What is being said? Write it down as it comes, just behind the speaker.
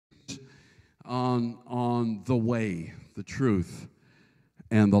on the way, the truth,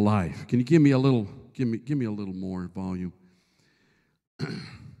 and the life. Can you give me a little more volume?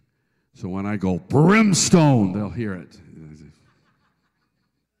 So when I go brimstone, they'll hear it.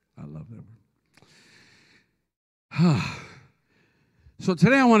 I love that word. So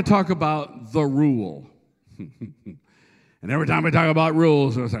today I want to talk about the rule. And every time we talk about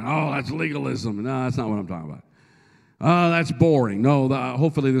rules, we're saying, oh, that's legalism. No, that's not what I'm talking about. Oh, that's boring. No,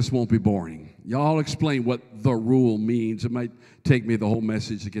 hopefully this won't be boring. Y'all explain what the rule means. It might take me the whole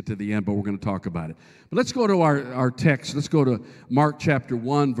message to get to the end, but we're going to talk about it. But let's go to our text. Let's go to Mark chapter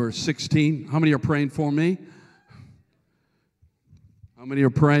 1, verse 16. How many are praying for me? How many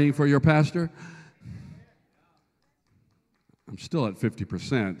are praying for your pastor? I'm still at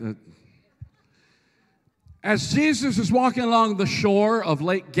 50%. As Jesus was walking along the shore of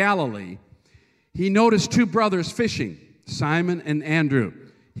Lake Galilee, he noticed two brothers fishing, Simon and Andrew.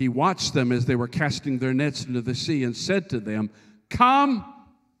 He watched them as they were casting their nets into the sea and said to them, "Come,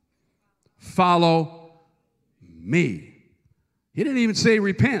 follow me." He didn't even say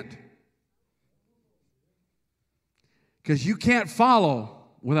repent, because you can't follow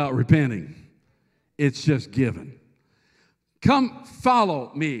without repenting. It's just given. Come,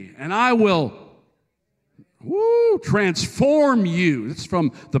 follow me, and I will transform you. It's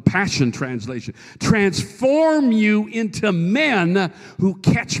from the Passion Translation. Transform you into men who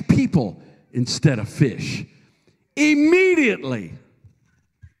catch people instead of fish. Immediately.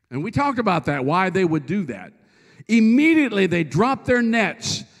 And we talked about that, why they would do that. Immediately they dropped their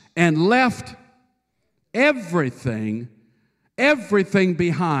nets and left everything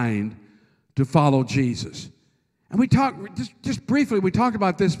behind to follow Jesus. And we talked, just briefly, we talked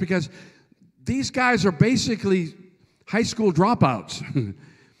about this because these guys are basically high school dropouts.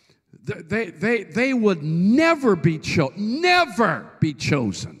 they would never be chosen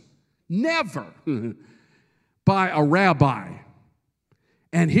by a rabbi.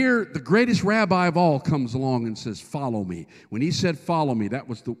 And here, the greatest rabbi of all comes along and says, "Follow me." When he said, "Follow me," that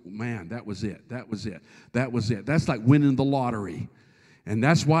was that was it. That's like winning the lottery. And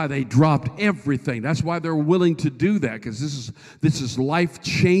that's why they dropped everything. That's why they're willing to do that, because this is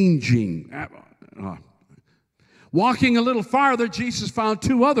life-changing. Walking a little farther, Jesus found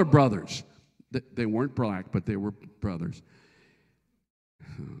two other brothers. They weren't black, but they were brothers.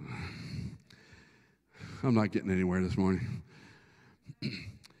 I'm not getting anywhere this morning.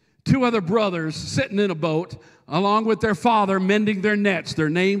 Two other brothers sitting in a boat along with their father, mending their nets. Their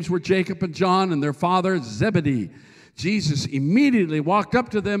names were Jacob and John, and their father Zebedee. Jesus immediately walked up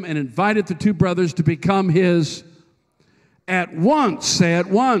to them and invited the two brothers to become his at once. Say at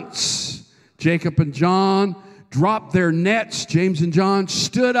once. Jacob and John dropped their nets. James and John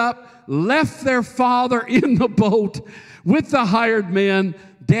stood up, left their father in the boat with the hired men.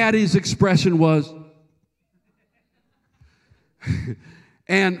 Daddy's expression was,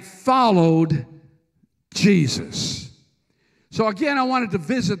 and followed Jesus. So again, I wanted to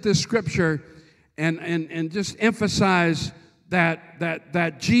visit this scripture and just emphasize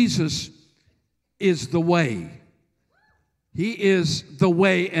that Jesus is the way. He is the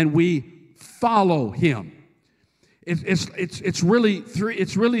way, and we follow him. It's really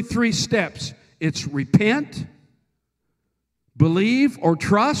three steps. It's repent, believe or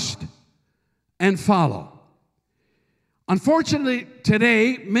trust, and follow. Unfortunately,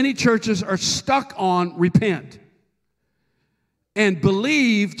 today, many churches are stuck on repent. And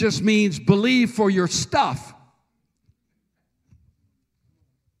believe just means believe for your stuff.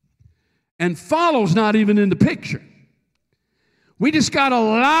 And follow's not even in the picture. We just got a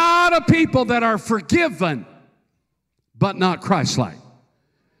lot of people that are forgiven, but not Christ-like.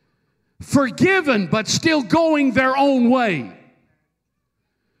 Forgiven, but still going their own way.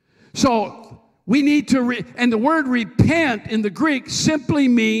 So we need to, and the word repent in the Greek simply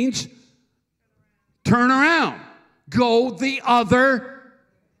means turn around. Go the other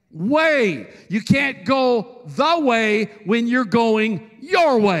way. You can't go the way when you're going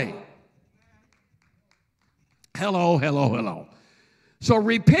your way. Hello, hello, hello. So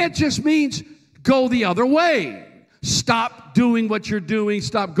repent just means go the other way. Stop doing what you're doing.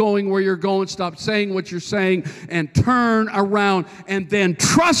 Stop going where you're going. Stop saying what you're saying and turn around and then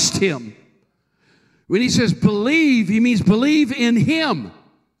trust him. When he says believe, he means believe in him.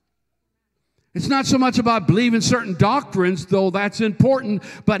 It's not so much about believing certain doctrines, though that's important,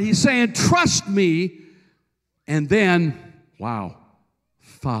 but he's saying, trust me, and then,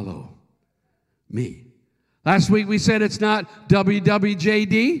 follow me. Last week we said it's not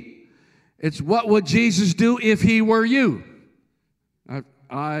WWJD. It's what would Jesus do if he were you?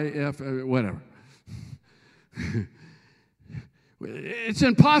 Whatever. It's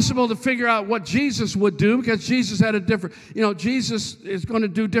impossible to figure out what Jesus would do because Jesus had a different, Jesus is going to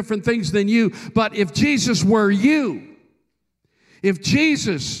do different things than you. But if Jesus were you, if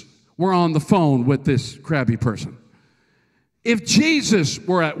Jesus were on the phone with this crabby person, if Jesus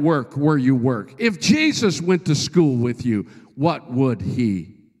were at work where you work, if Jesus went to school with you, what would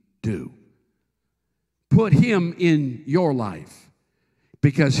he do? Put him in your life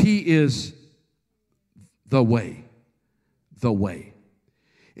because he is the way. The way.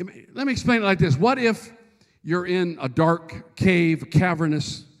 Let me explain it like this. What if you're in a dark cave, a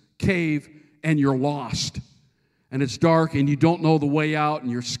cavernous cave, and you're lost? And it's dark and you don't know the way out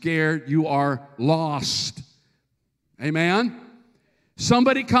and you're scared. You are lost. Amen?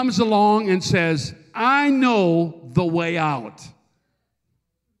 Somebody comes along and says, I know the way out.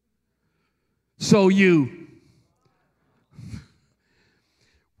 So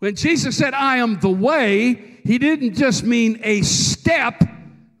when Jesus said, I am the way, he didn't just mean a step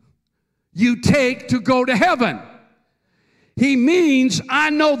you take to go to heaven. He means,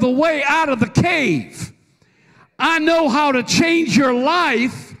 I know the way out of the cave. I know how to change your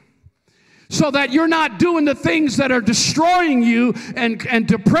life so that you're not doing the things that are destroying you and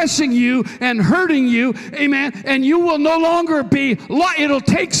depressing you and hurting you. Amen. And you will no longer be, it'll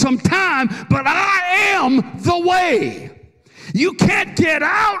take some time, but I am the way. You can't get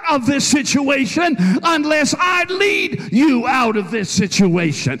out of this situation unless I lead you out of this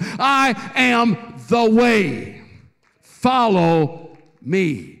situation. I am the way. Follow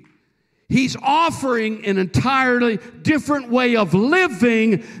me. He's offering an entirely different way of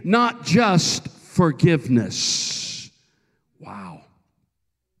living, not just forgiveness. Wow.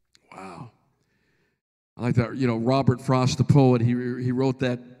 Wow. I like that. Robert Frost, the poet, he wrote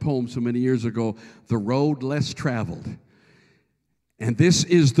that poem so many years ago, The Road Less Traveled. And this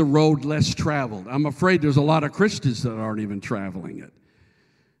is the road less traveled. I'm afraid there's a lot of Christians that aren't even traveling it.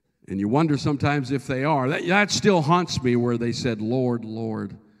 And you wonder sometimes if they are. That still haunts me where they said, Lord,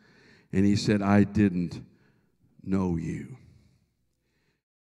 Lord. And he said, I didn't know you.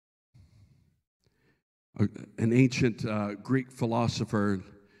 An ancient Greek philosopher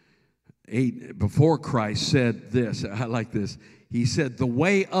before Christ said this. I like this. He said, the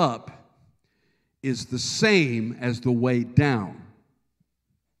way up is the same as the way down.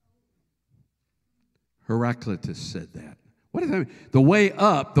 Heraclitus said that. What does that mean? The way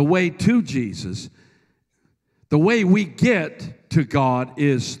up, the way to Jesus, the way we get to God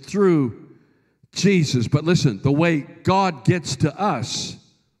is through Jesus. But listen, the way God gets to us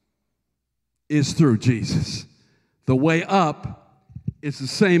is through Jesus. The way up is the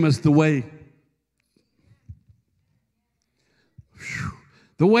same as the way.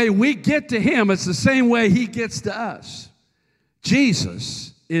 The way we get to him, it's the same way he gets to us.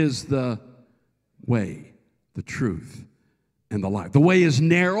 Jesus is the way, the truth, and the life. The way is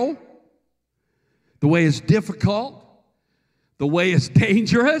narrow. The way is difficult. The way is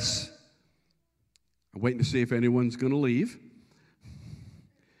dangerous. I'm waiting to see if anyone's going to leave.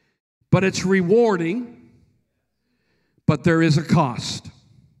 But it's rewarding. But there is a cost.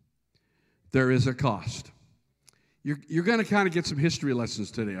 There is a cost. You're going to kind of get some history lessons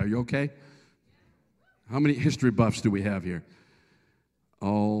today. Are you okay? How many history buffs do we have here?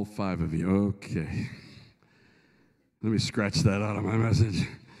 All 5 of you. Okay. Let me scratch that out of my message.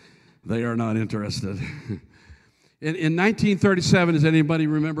 They are not interested. In 1937, does anybody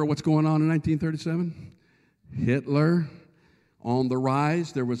remember what's going on in 1937? Hitler on the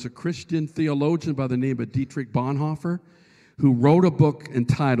rise. There was a Christian theologian by the name of Dietrich Bonhoeffer who wrote a book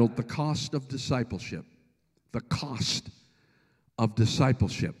entitled The Cost of Discipleship. The Cost of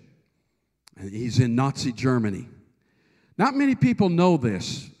Discipleship. And he's in Nazi Germany. Not many people know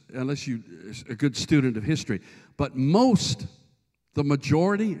this, unless you're a good student of history, but the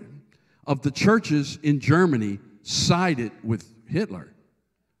majority of the churches in Germany sided with Hitler.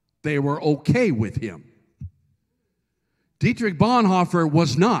 They were okay with him. Dietrich Bonhoeffer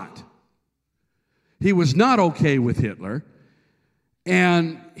was not. He was not okay with Hitler,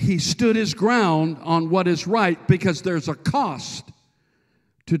 and he stood his ground on what is right because there's a cost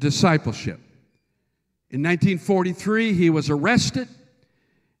to discipleship. In 1943, he was arrested.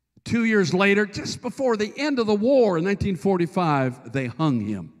 2 years later, just before the end of the war in 1945, they hung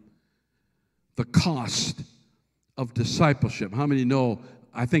him. The cost of discipleship. How many know,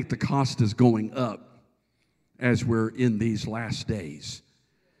 I think the cost is going up as we're in these last days.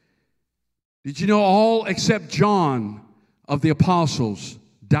 Did you know all except John of the apostles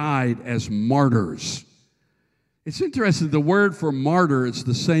died as martyrs? It's interesting, the word for martyr is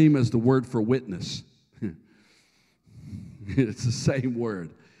the same as the word for witness. It's the same word.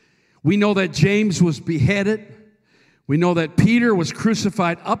 We know that James was beheaded. We know that Peter was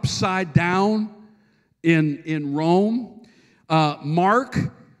crucified upside down in Rome. Mark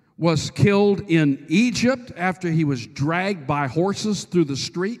was killed in Egypt after he was dragged by horses through the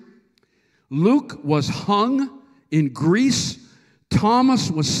street. Luke was hung in Greece. Thomas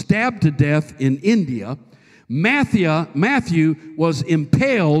was stabbed to death in India. Matthew was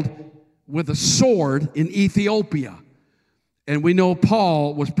impaled with a sword in Ethiopia. And we know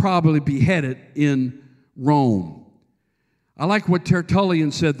Paul was probably beheaded in Rome. I like what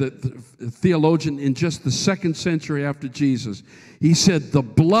Tertullian said, the theologian in just the 2nd century after Jesus. He said, the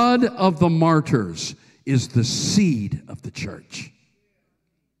blood of the martyrs is the seed of the church.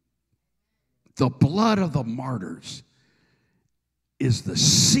 The blood of the martyrs is the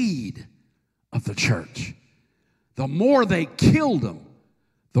seed of the church. The more they killed them,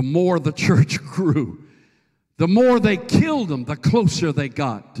 the more the church grew. The more they killed them, the closer they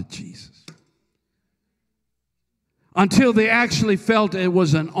got to Jesus. Until they actually felt it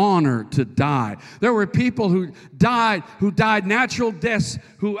was an honor to die. There were people who died natural deaths,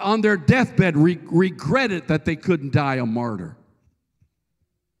 who on their deathbed regretted that they couldn't die a martyr.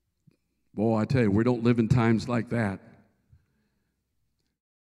 Boy, I tell you, we don't live in times like that.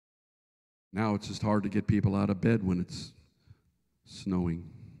 Now it's just hard to get people out of bed when it's snowing.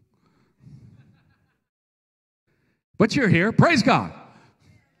 But you're here. Praise God.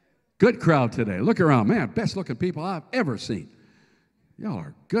 Good crowd today. Look around. Man, best looking people I've ever seen. Y'all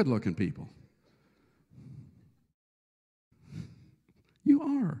are good looking people. You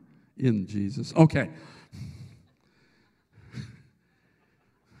are in Jesus. Okay.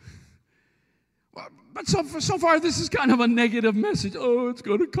 But so far, this is kind of a negative message. Oh, it's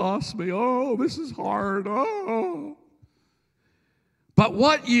going to cost me. Oh, this is hard. Oh. But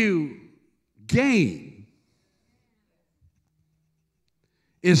what you gain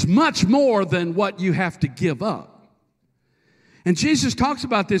is much more than what you have to give up. And Jesus talks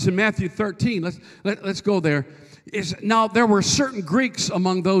about this in Matthew 13. Let's go there. Now, there were certain Greeks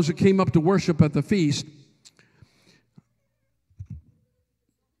among those who came up to worship at the feast.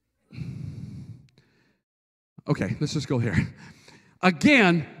 Okay, let's just go here.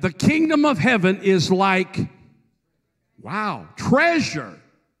 Again, the kingdom of heaven is like, wow, treasure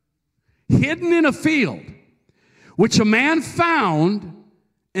hidden in a field, which a man found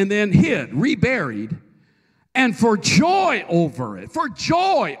and then hid, reburied, and for joy over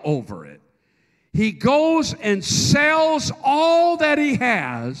it, he goes and sells all that he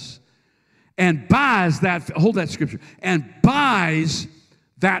has and buys that, hold that scripture, and buys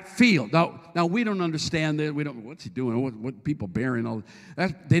that field. Now we don't understand that. We don't, what's he doing? What people burying all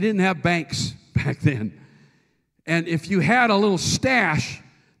that? They didn't have banks back then. And if you had a little stash,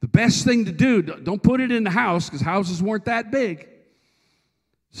 the best thing to do, don't put it in the house, because houses weren't that big.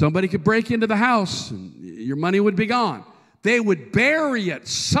 Somebody could break into the house and your money would be gone. They would bury it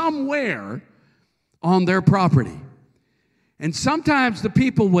somewhere on their property. And sometimes the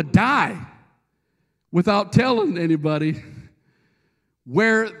people would die without telling anybody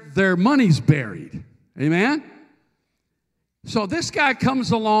where their money's buried. Amen? So this guy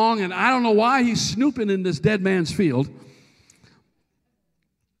comes along, and I don't know why he's snooping in this dead man's field.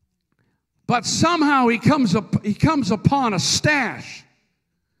 But somehow he comes upon a stash.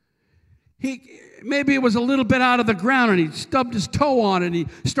 Maybe it was a little bit out of the ground, and he stubbed his toe on it, and he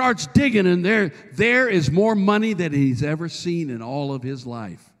starts digging, and there is more money than he's ever seen in all of his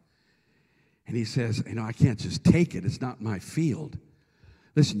life. And he says, I can't just take it. It's not my field.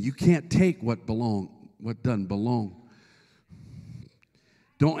 Listen, you can't take what doesn't belong.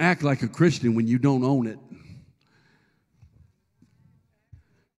 Don't act like a Christian when you don't own it.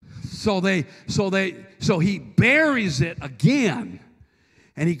 So he buries it again.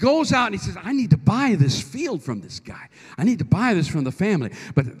 And he goes out and he says, I need to buy this field from this guy. I need to buy this from the family.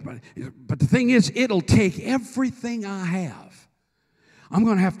 But the thing is, it'll take everything I have. I'm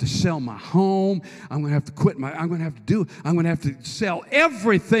going to have to sell my home. I'm going to have to quit I'm going to have to sell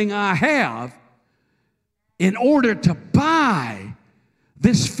everything I have in order to buy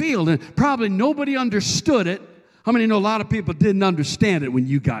this field. And probably nobody understood it. How many know a lot of people didn't understand it when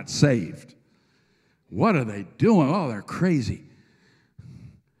you got saved? What are they doing? Oh, they're crazy.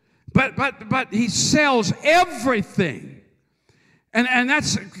 But he sells everything.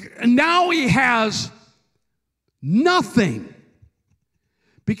 And now he has nothing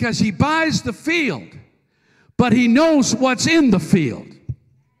because he buys the field, but he knows what's in the field.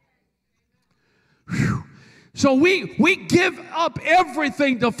 Whew. So we give up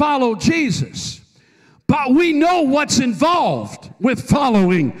everything to follow Jesus, but we know what's involved with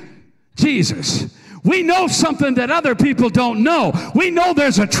following Jesus. We know something that other people don't know. We know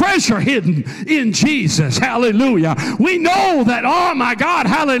there's a treasure hidden in Jesus. Hallelujah. We know that, oh my God,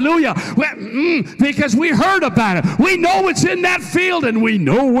 hallelujah, because we heard about it. We know it's in that field and we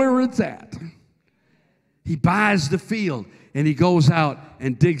know where it's at. He buys the field and he goes out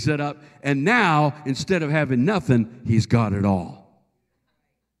and digs it up. And now, instead of having nothing, he's got it all.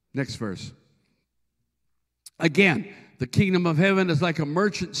 Next verse. Again, the kingdom of heaven is like a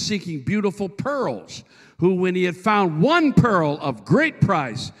merchant seeking beautiful pearls, who, when he had found one pearl of great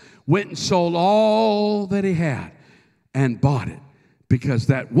price, went and sold all that he had and bought it. Because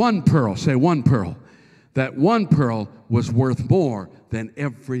that one pearl, say one pearl, that one pearl was worth more than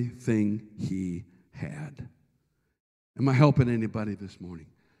everything he had. Am I helping anybody this morning?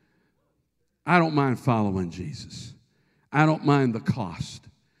 I don't mind following Jesus. I don't mind the cost.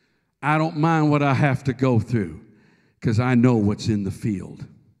 I don't mind what I have to go through, because I know what's in the field.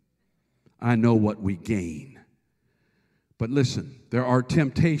 I know what we gain. But listen, there are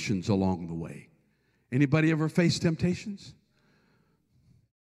temptations along the way. Anybody ever face temptations?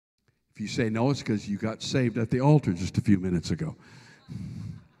 If you say no, it's because you got saved at the altar just a few minutes ago.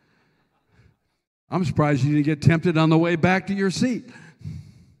 I'm surprised you didn't get tempted on the way back to your seat.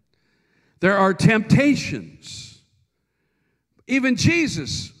 There are temptations. Even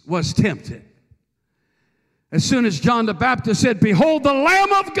Jesus was tempted. As soon as John the Baptist said, "Behold the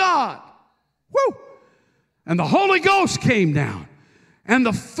Lamb of God," whoo, and the Holy Ghost came down, and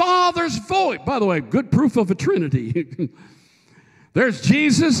the Father's voice. By the way, good proof of a Trinity. There's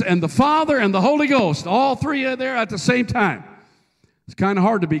Jesus and the Father and the Holy Ghost. All three are there at the same time. It's kind of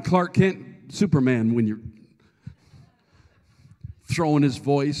hard to be Clark Kent Superman when you're throwing his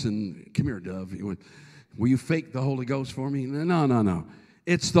voice and, "Come here, Dove. Will you fake the Holy Ghost for me?" No.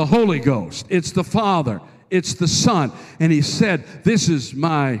 It's the Holy Ghost. It's the Father. It's the Son. And he said, "This is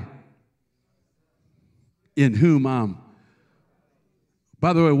my, in whom I'm."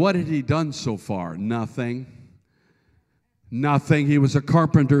 By the way, what had he done so far? Nothing. Nothing. He was a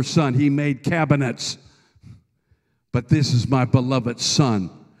carpenter's son. He made cabinets. But this is my beloved Son.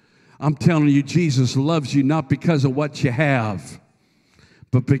 I'm telling you, Jesus loves you not because of what you have,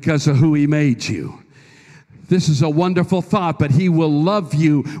 but because of who he made you. This is a wonderful thought, but he will love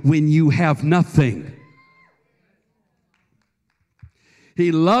you when you have nothing.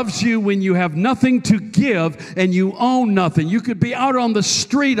 He loves you when you have nothing to give and you own nothing. You could be out on the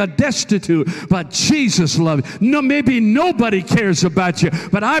street a destitute, but Jesus loves you. No, maybe nobody cares about you,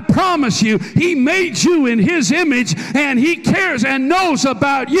 but I promise you, he made you in his image and he cares and knows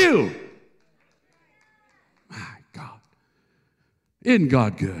about you. My God. Isn't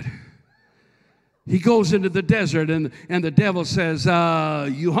God good? He goes into the desert and the devil says,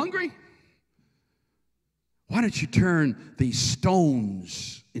 "You hungry? Why don't you turn these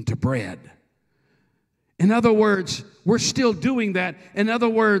stones into bread?" In other words, we're still doing that. In other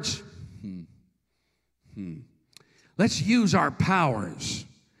words, let's use our powers.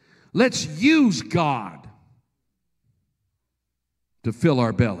 Let's use God to fill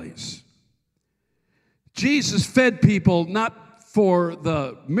our bellies. Jesus fed people not for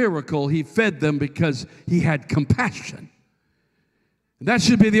the miracle. He fed them because he had compassion. That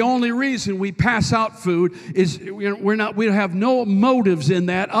should be the only reason we pass out food, is we have no motives in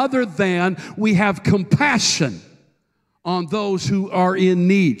that other than we have compassion on those who are in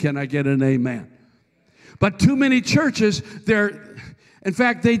need. Can I get an amen? But too many churches, in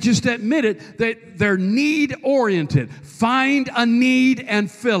fact, they just admit it, they're need-oriented. Find a need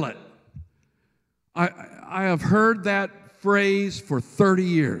and fill it. I have heard that phrase for 30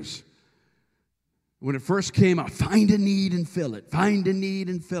 years. When it first came out, find a need and fill it. Find a need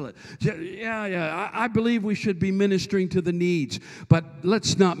and fill it. Yeah. I believe we should be ministering to the needs, but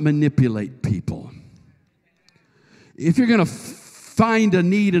let's not manipulate people. If you're going to find a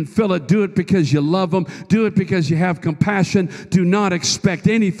need and fill it, do it because you love them. Do it because you have compassion. Do not expect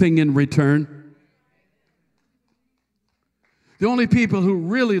anything in return. The only people who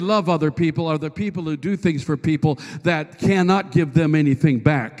really love other people are the people who do things for people that cannot give them anything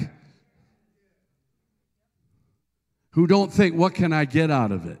back. Who don't think, what can I get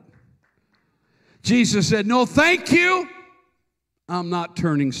out of it? Jesus said, "No, thank you. I'm not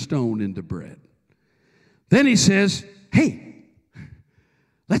turning stone into bread." Then he says, "Hey,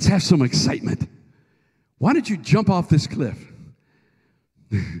 let's have some excitement. Why don't you jump off this cliff?"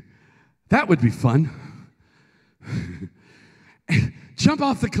 That would be fun. Jump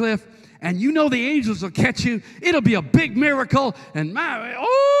off the cliff, and you know the angels will catch you. It'll be a big miracle, and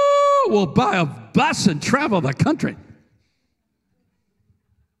we'll buy a bus and travel the country.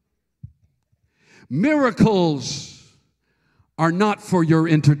 Miracles are not for your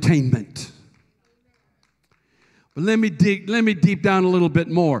entertainment. But let me deep down a little bit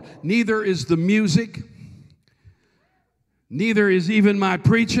more. Neither is the music. Neither is even my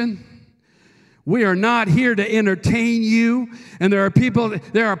preaching. We are not here to entertain you. And there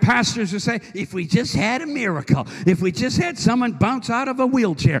are pastors who say, if we just had a miracle, if we just had someone bounce out of a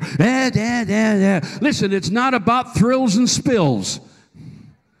wheelchair. Listen, it's not about thrills and spills.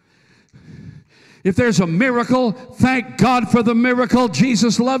 If there's a miracle, thank God for the miracle.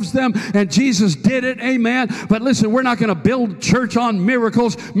 Jesus loves them, and Jesus did it. Amen. But listen, we're not going to build church on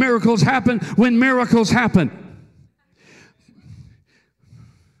miracles. Miracles happen when miracles happen.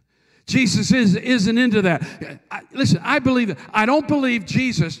 Jesus isn't into that. Listen, I believe that. I don't believe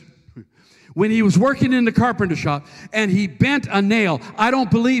Jesus, when he was working in the carpenter shop and he bent a nail, I don't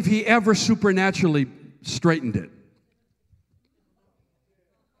believe he ever supernaturally straightened it.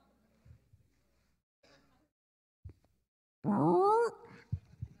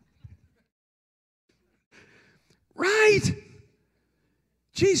 Right?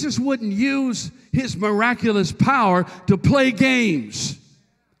 Jesus wouldn't use his miraculous power to play games.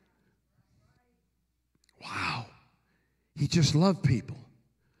 Wow. He just loved people,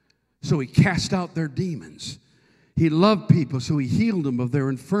 so he cast out their demons. He loved people, so he healed them of their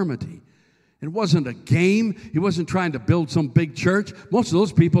infirmity. It wasn't a game. He wasn't trying to build some big church. Most of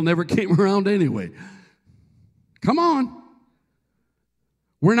those people never came around anyway. Come on.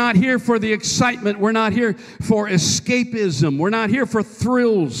 We're not here for the excitement. We're not here for escapism. We're not here for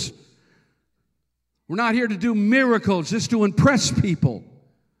thrills. We're not here to do miracles just to impress people.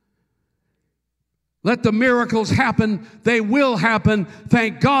 Let the miracles happen. They will happen.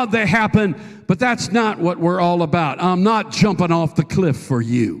 Thank God they happen. But that's not what we're all about. I'm not jumping off the cliff for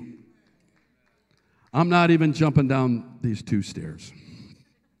you. I'm not even jumping down these 2 stairs.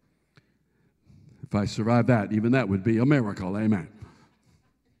 If I survive that, even that would be a miracle. Amen.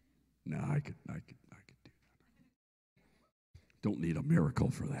 No, I could do that. Don't need a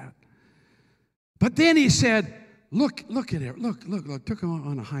miracle for that. But then he said, look at it. Look. Took him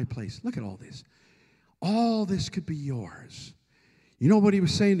on a high place. Look at all this. All this could be yours. You know what he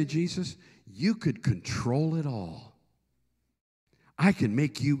was saying to Jesus? You could control it all. I can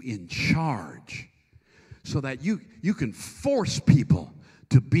make you in charge so that you can force people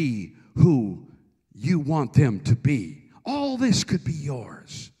to be who you want them to be. All this could be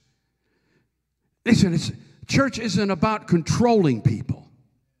yours. Listen, church isn't about controlling people.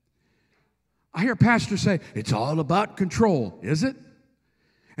 I hear pastors say, it's all about control. Is it?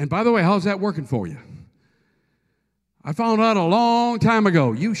 And by the way, how's that working for you? I found out a long time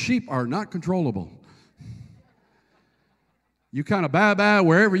ago, you sheep are not controllable. You kind of bye-bye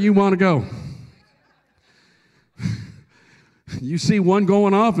wherever you want to go. You see one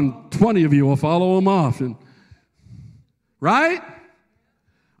going off, and 20 of you will follow them off. Right?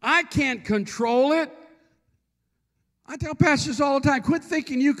 I can't control it. I tell pastors all the time, quit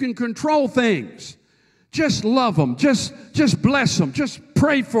thinking you can control things. Just love them. Just bless them. Just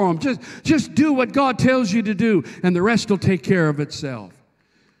pray for them. Just do what God tells you to do, and the rest will take care of itself.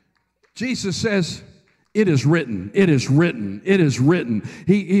 Jesus says, it is written. It is written. It is written.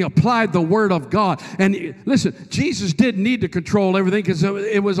 He applied the word of God. And listen, Jesus didn't need to control everything because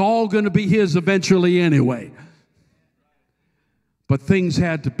it was all going to be his eventually anyway. But things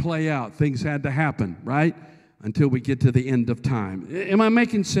had to play out. Things had to happen, right? Until we get to the end of time. Am I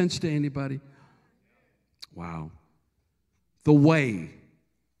making sense to anybody? Wow. The way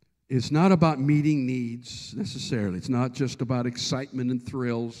is not about meeting needs necessarily. It's not just about excitement and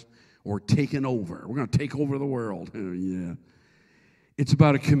thrills or taking over. We're going to take over the world. Yeah. It's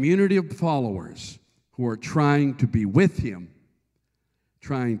about a community of followers who are trying to be with him,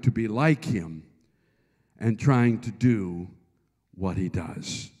 trying to be like him, and trying to do what he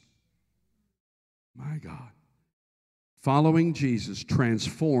does. My God. Following Jesus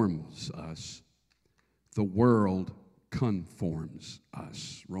transforms us. The world conforms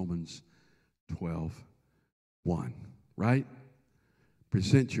us. Romans 12:1. Right?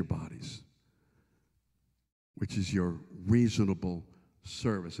 Present your bodies, which is your reasonable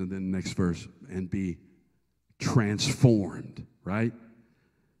service. And then next verse, and be transformed. Right?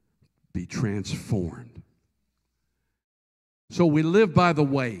 Be transformed. So we live by the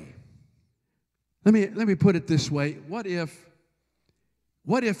way. Let me put it this way. What if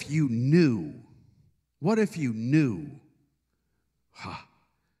you knew? What if you knew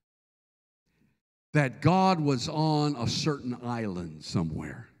that God was on a certain island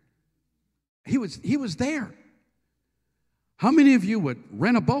somewhere? He was there. How many of you would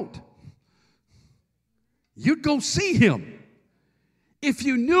rent a boat? You'd go see him. If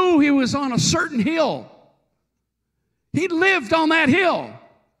you knew he was on a certain hill, he lived on that hill.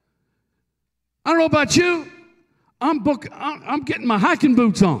 I don't know about you. I'm getting my hiking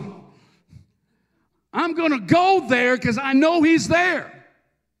boots on. I'm going to go there because I know he's there.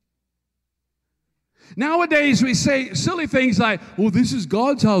 Nowadays, we say silly things like, oh, this is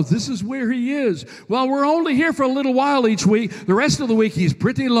God's house. This is where he is. Well, we're only here for a little while each week. The rest of the week, he's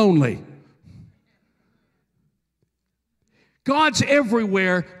pretty lonely. God's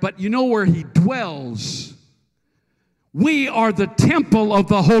everywhere, but you know where he dwells. We are the temple of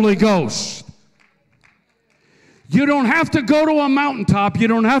the Holy Ghost. You don't have to go to a mountaintop. You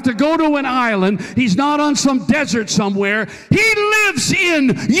don't have to go to an island. He's not on some desert somewhere. He lives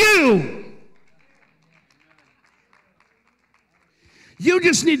in you. You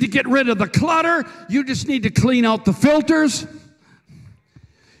just need to get rid of the clutter. You just need to clean out the filters.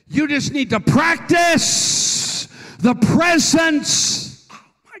 You just need to practice the presence. Oh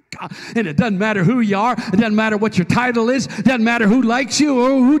my God. And it doesn't matter who you are. It doesn't matter what your title is. It doesn't matter who likes you or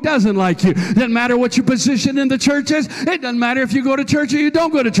who doesn't like you. It doesn't matter what your position in the church is. It doesn't matter if you go to church or you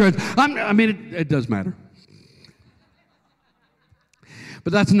don't go to church. It does matter.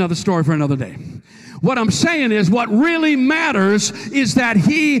 But that's another story for another day. What I'm saying is what really matters is that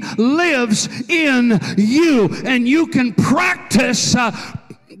he lives in you, and you can practice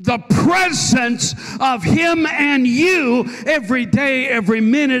the presence of him and you every day, every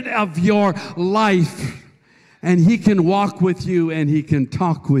minute of your life. And he can walk with you and he can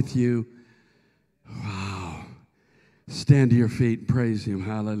talk with you. Wow. Stand to your feet and praise him.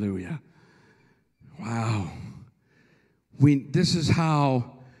 Hallelujah. Wow. This is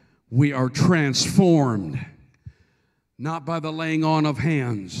how we are transformed, not by the laying on of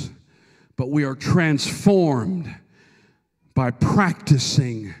hands, but we are transformed by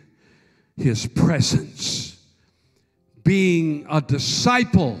practicing his presence. Being a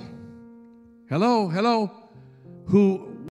disciple, hello, who